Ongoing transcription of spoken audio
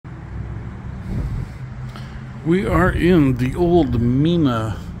We are in the old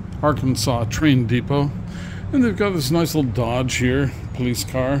Mena, Arkansas train depot, and they've got this nice little Dodge here, police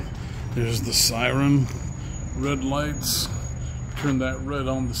car. There's the siren, red lights. Turn that red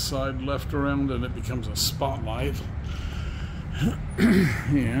on the side left around and it becomes a spotlight.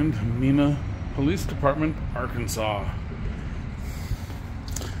 And Mena Police Department, Arkansas.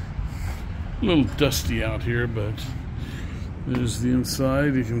 A little dusty out here, but there's the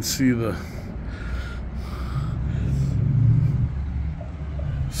inside. You can see the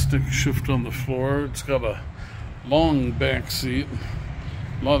stick shift on the floor. It's got a long back seat,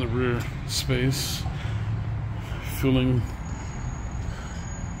 a lot of rear space, filling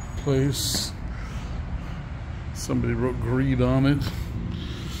place. Somebody wrote greed on it.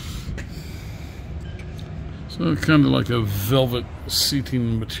 So kind of like a velvet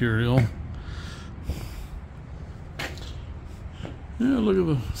seating material. Yeah, look at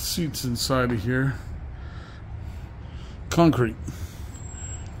the seats inside of here. Concrete.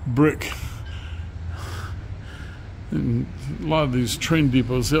 Brick. And a lot of these train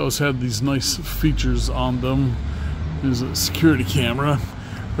depots, they always had these nice features on them. There's a security camera,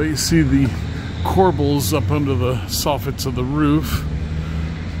 but you see the corbels up under the soffits of the roof.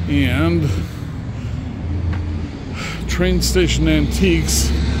 And train station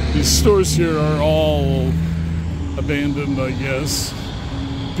antiques. These stores here are all abandoned, I guess.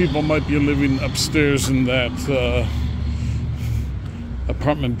 People might be living upstairs in that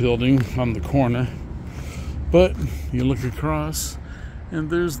apartment building on the corner, but you look across and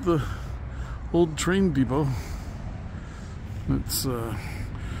there's the old train depot. Let's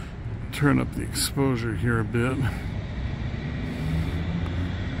turn up the exposure here a bit.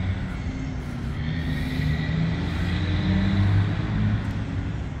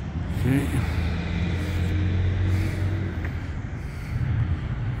 Okay,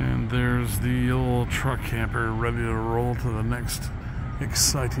 and there's the old truck camper ready to roll to the next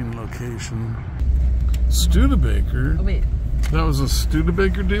exciting location. Studebaker? Oh, wait. That was a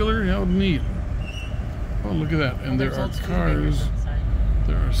Studebaker dealer? How neat. Oh, look at that. And there are cars.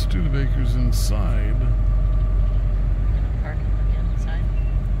 There are Studebakers inside. Parking again inside.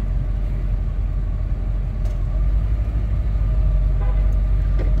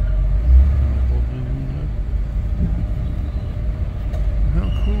 How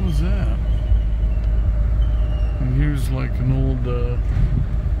cool is that? And here's like an old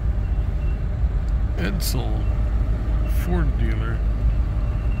Edsel Ford dealer.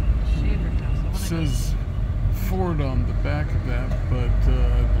 It says Ford on the back of that, but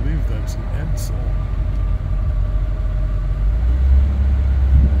I believe that's an Edsel.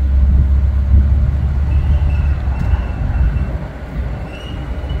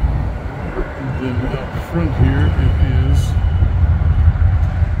 And then out front here it is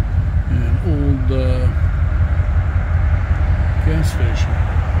an old gas station.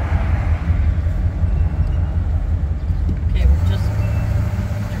 Okay, we're just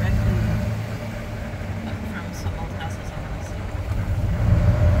directly up from some old houses I want to see.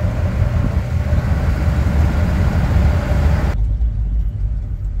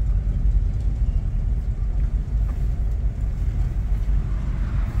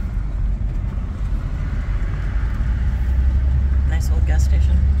 Nice old gas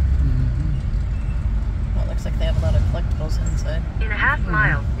station. Well, it looks like they have a lot of collectibles inside. In a half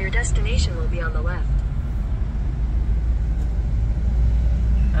mile, your destination will be on the left.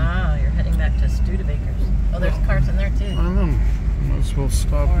 Ah, you're heading back to Studebaker's. Oh, there's cars in there too. I don't know. Might as well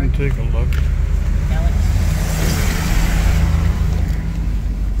stop and take a look. Alex.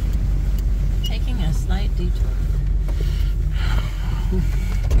 Taking a slight detour.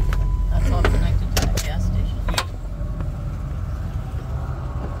 That's all connected to the gas station.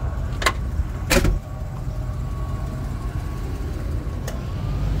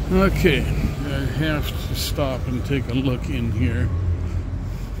 Okay, I have to stop and take a look in here.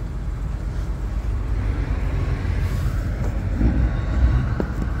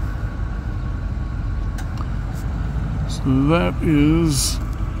 So that is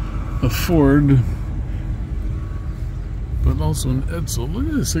a Ford, but also an Edsel. Look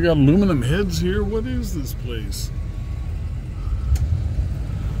at this, they got aluminum heads here. What is this place?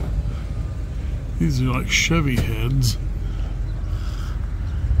 These are like Chevy heads.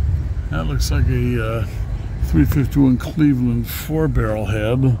 That looks like a 351 Cleveland 4-barrel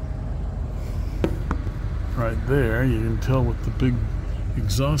head. Right there, you can tell with the big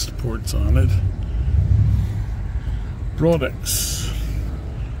exhaust ports on it. Brodix.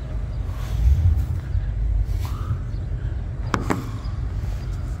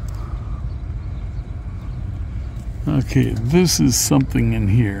 Okay, this is something in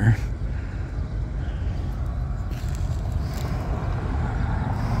here.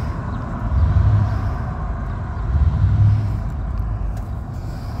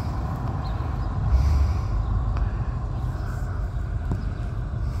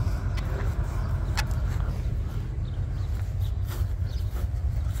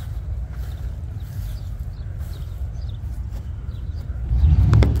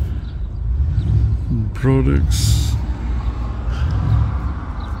 Brodix.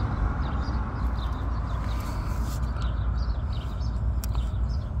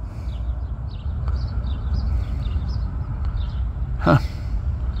 Huh.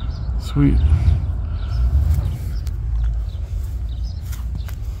 Sweet.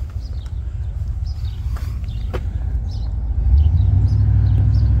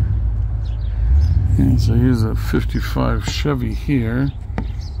 And so here's a 55 Chevy here.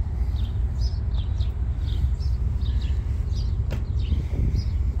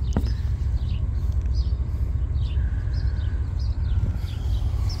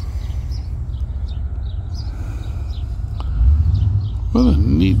 What a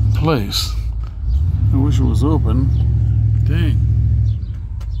neat place. I wish it was open. Dang.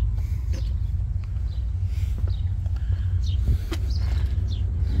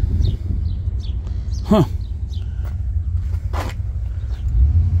 Huh.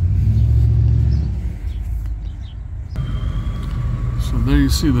 So there you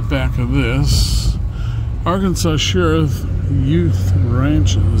see the back of this. Arkansas Sheriff Youth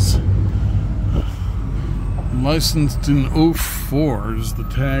Ranches. Licensed in 04 is the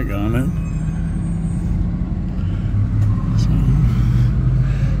tag on it. So,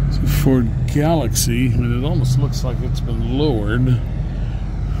 it's a Ford Galaxy, and it almost looks like it's been lowered.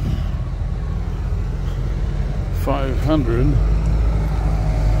 500.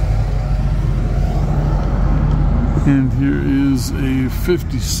 And here is a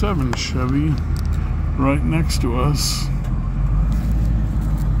 57 Chevy right next to us.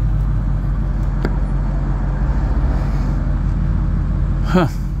 Huh.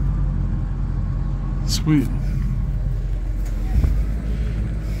 Sweet.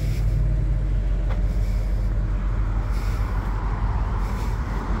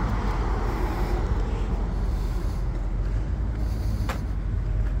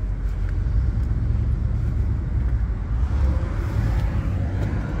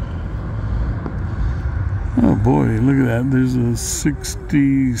 Oh boy, look at that. There's a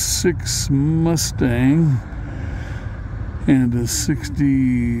 66 Mustang and a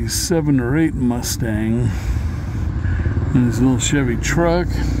 67 or 8 Mustang, and this little Chevy truck,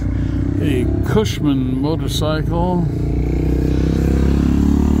 a Cushman motorcycle,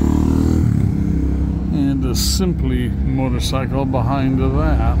 and a Simply motorcycle behind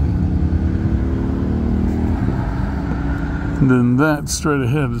that. And then that straight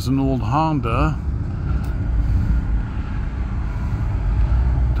ahead is an old Honda.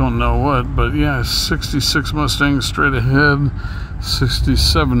 Don't know what, but yeah, 66 Mustang straight ahead,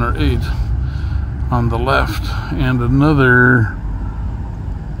 67 or 8 on the left, and another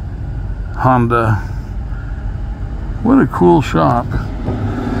Honda. What a cool shop.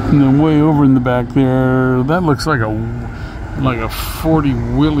 And then way over in the back there, that looks like a 40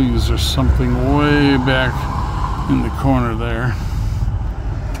 Willys or something way back in the corner there.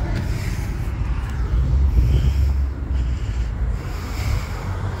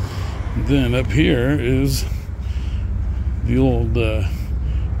 Then up here is the old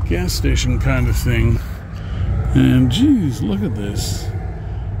gas station kind of thing. And geez, look at this.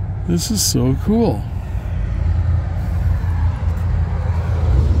 This is so cool.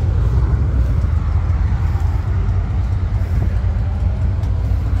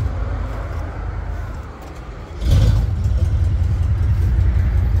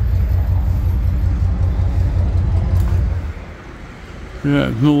 Yeah,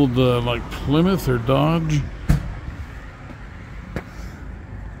 an old like Plymouth or Dodge.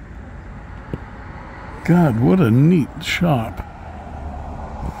 God, what a neat shop.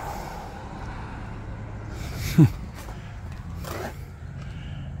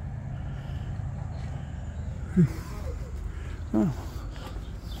 Oh.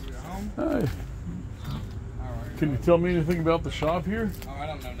 Hi. Can you tell me anything about the shop here? Oh, I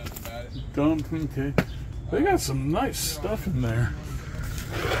don't know nothing about it. Don't? Okay. They got some nice stuff in there.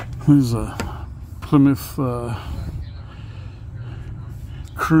 There's a Plymouth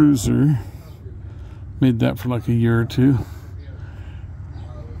Cruiser. Made that for like a year or two.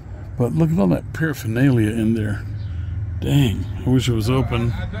 But look at all that paraphernalia in there. Dang, I wish it was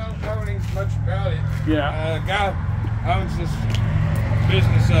open. I don't know any much about it. Yeah. A guy owns this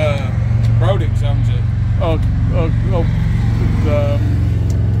business, Brodix owns it.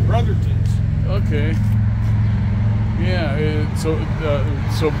 Brotherton's. Okay. Yeah, so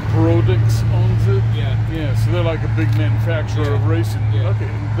Brodix owns it? Yeah. Yeah, so they're like a big manufacturer of racing. Yeah.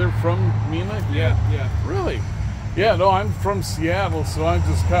 Okay, they're from Mena? Yeah, yeah. Really? Yeah, no, I'm from Seattle, so I'm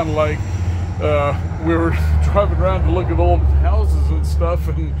just kind of like, we were driving around to look at old houses and stuff,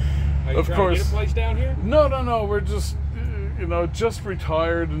 and Are you of trying course... to get a place down here? No, we're just you know, just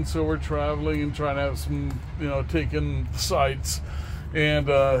retired, and so we're traveling and trying to have some, you know, taking sights. And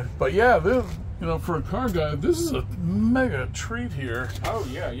but yeah, this, you know, for a car guy, this is a mega treat here. Oh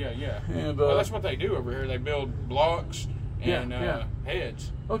yeah, yeah, yeah. And well, that's what they do over here. They build blocks and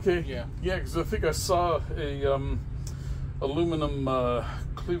heads. Okay. Yeah. Yeah, because I think I saw a aluminum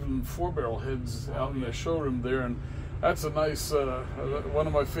Cleveland 4-barrel heads out in the showroom there, and that's a nice one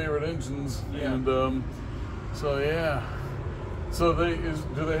of my favorite engines. Yeah. And so yeah. So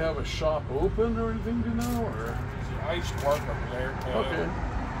do they have a shop open or anything? Do you know? Or I used to work over there. okay.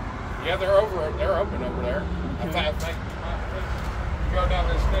 Yeah, they're open over there. Okay. I think you go down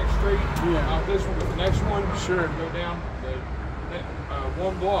this next street. Yeah. This one with the next one. Sure. Go down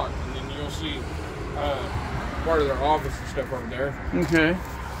one block, and then you'll see part of their office and stuff over there. Okay.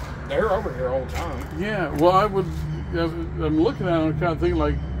 They're over here all the time. Yeah. Well, I'm looking at it, kind of thinking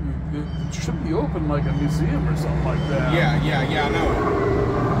like it should be open like a museum or something like that. Yeah, I know.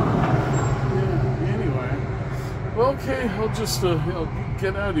 Yeah. Anyway. Well, okay. I'll just you know,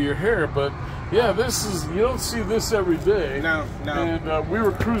 get out of your hair, but yeah, this is, you don't see this every day. No. And we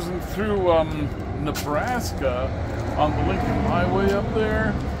were cruising through Nebraska on the Lincoln Highway up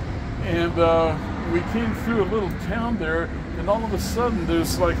there, and we came through a little town there, and all of a sudden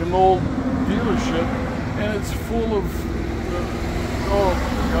there's like an old dealership, and it's full of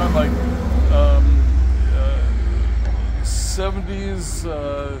like 70s,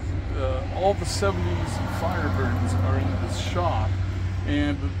 all the 70s Firebirds are in this shop.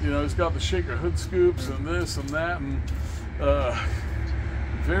 And, you know, it's got the shaker hood scoops and this and that, and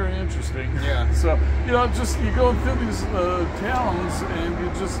very interesting. Yeah. So, you know, just you go through these towns, and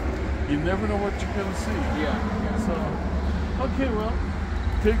you never know what you're going to see. Yeah. So, okay, well,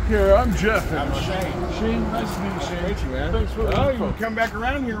 take care. I'm Jeff. I'm Shane. Shane, nice to meet you, Shane. Nice to meet you, man. Thanks for the you info. can come back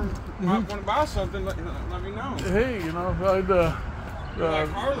around here. Might want to buy something, let me know. Hey, you know, I'd like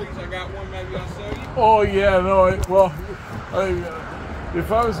Harleys, I got one, maybe I'll sell you. oh yeah, no, if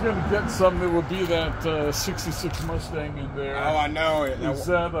I was going to get something, it would be that 66 Mustang in there. Oh, I know it. Is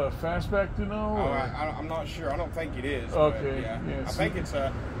that a fastback, do you know? Oh, I'm not sure. I don't think it is. Okay. Yeah. Yeah, I think it's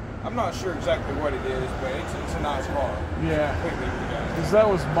a. I'm not sure exactly what it is, but it's a nice car. Yeah. Because that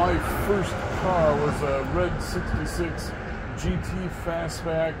was my first car, was a red 66 GT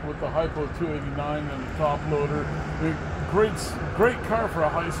fastback with the Hypo 289 and the top loader. Great car for a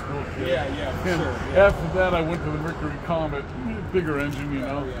high school kid. Yeah, for And sure. Yeah. after that, I went to the Mercury Comet, bigger engine, you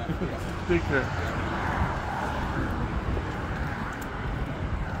know. Oh, yeah. Take care.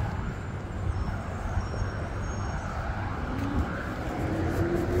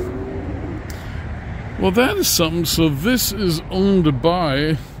 Well, that is something. So this is owned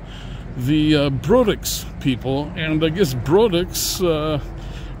by the Brodix people, and I guess Brodix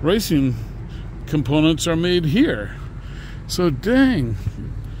racing components are made here. So dang,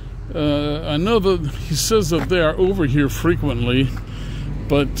 I know that he says that they are over here frequently,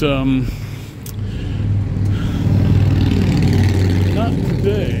 but not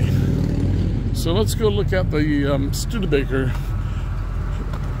today. So let's go look at the Studebaker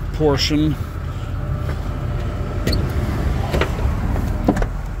portion.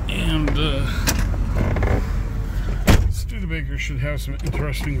 Studebaker should have some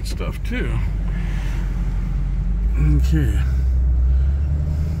interesting stuff too. Okay.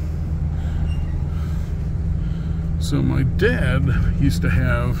 So my dad used to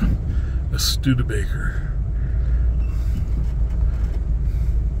have a Studebaker.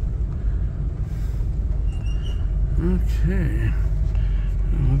 Okay.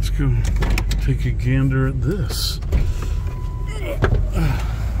 Let's go take a gander at this.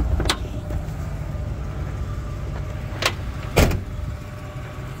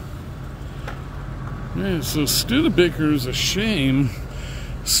 Yeah, so Studebaker is a shame.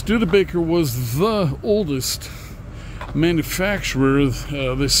 Studebaker was the oldest manufacturer.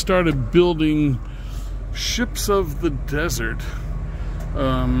 They started building ships of the desert.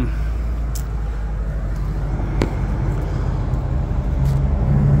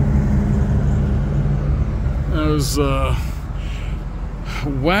 Those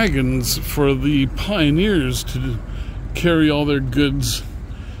wagons for the pioneers to carry all their goods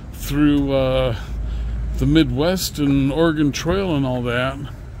through the Midwest and Oregon Trail and all that.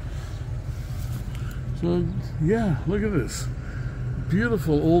 So yeah, look at this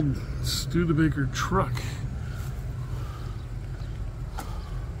beautiful old Studebaker truck.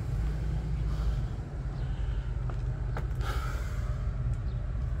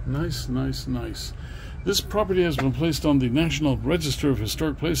 Nice, nice, nice. This property has been placed on the National Register of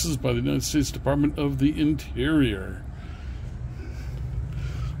Historic Places by the United States Department of the Interior.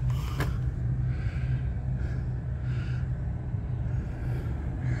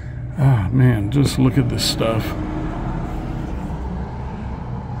 man, just look at this stuff.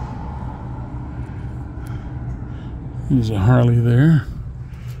 There's a Harley there.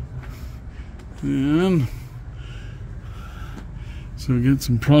 And so we get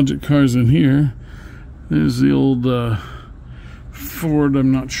some project cars in here. There's the old Ford.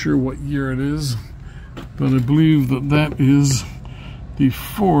 I'm not sure what year it is, but I believe that that is the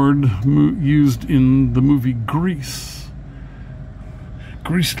Ford used in the movie Grease.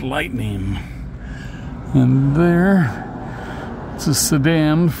 Greased Lightning. And there, it's a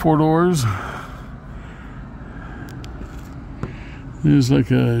sedan, 4 doors. There's like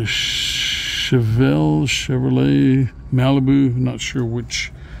a Chevrolet Malibu. Not sure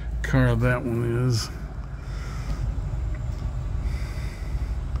which car that one is.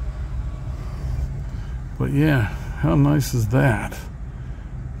 But yeah, how nice is that?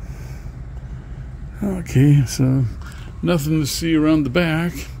 Okay, so nothing to see around the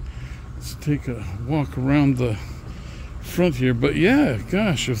back. Let's take a walk around the front here. But yeah,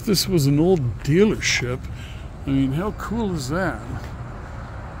 gosh, if this was an old dealership, I mean, how cool is that?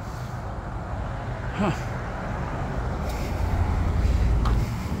 Huh.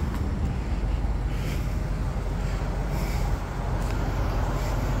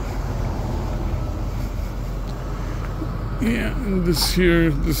 Yeah, and this here,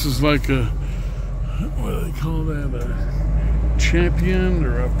 this is like a, what do they call that? A champion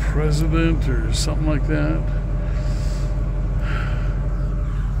or a president or something like that.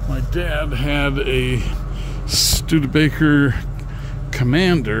 My dad had a Studebaker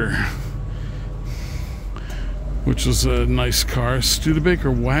Commander, which was a nice car. Studebaker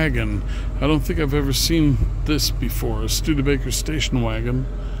wagon. I don't think I've ever seen this before, a Studebaker station wagon.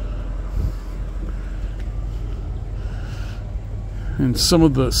 And some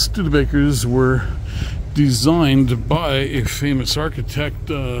of the Studebakers were designed by a famous architect,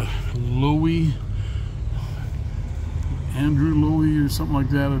 Lowy, Andrew Lowy or something like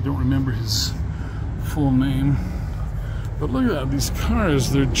that. I don't remember his full name. But look at that, these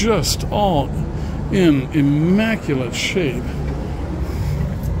cars, they're just all in immaculate shape.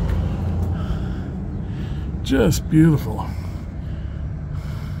 Just beautiful.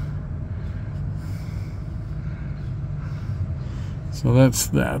 So that's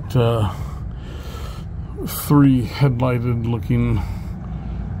that 3 headlighted looking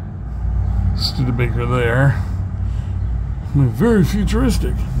Studebaker there. Very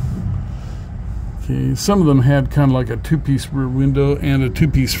futuristic. Okay, some of them had kind of like a 2-piece rear window and a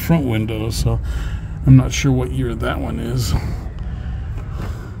 2-piece front window, so I'm not sure what year that one is.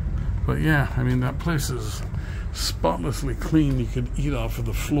 But yeah, I mean, that place is spotlessly clean. You could eat off of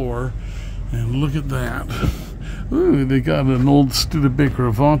the floor. And look at that. Ooh, they got an old Studebaker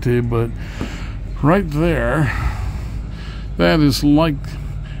Avante, but right there, that is like,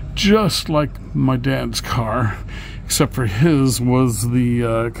 just like my dad's car, except for his was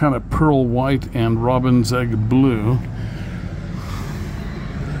the kind of pearl white and robin's egg blue.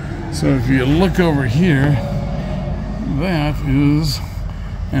 So if you look over here, that is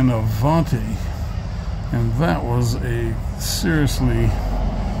an Avante, and that was a seriously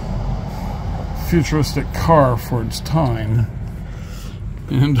futuristic car for its time.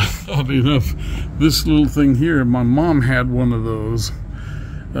 And oddly enough, this little thing here, my mom had one of those.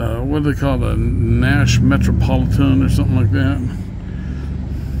 What do they call it? A Nash Metropolitan or something like that.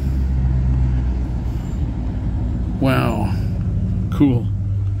 Wow, cool.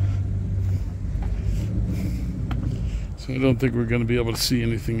 So I don't think we're going to be able to see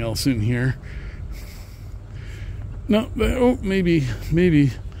anything else in here. No, oh, maybe.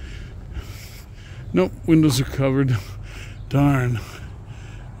 Nope, windows are covered. Darn.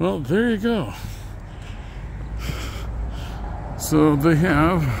 Well, there you go. So they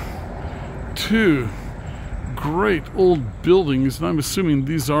have 2 great old buildings, and I'm assuming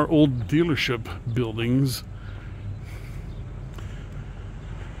these are old dealership buildings.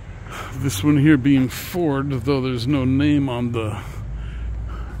 This one here being Ford, though there's no name on the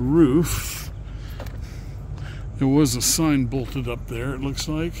roof. There was a sign bolted up there, it looks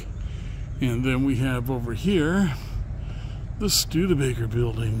like. And then we have over here the Studebaker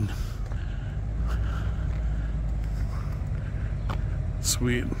building.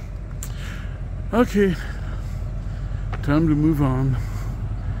 Sweet. Okay, time to move on.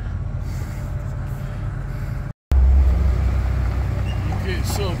 Okay,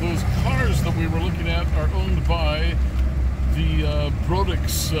 so those cars that we were looking at are owned by the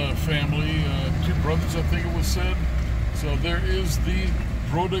Brodix family, 2 brothers, I think it was said. So there is the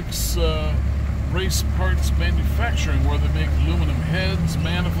Brodix race parts manufacturing, where they make aluminum heads,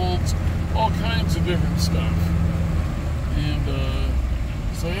 manifolds, all kinds of different stuff. And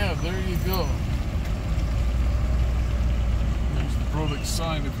So yeah, there you go. There's the Brodix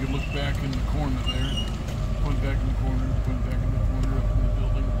sign if you look back in the corner there. Point back in the corner, point back in the corner up in the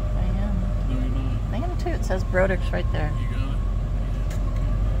building. I am. No, you're not. I am too. It says Brodix right there. You got it?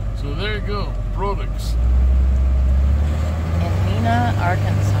 Okay. So there you go, Brodix. In Mena,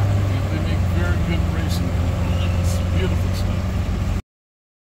 Arkansas. They make very good racing. It's beautiful stuff.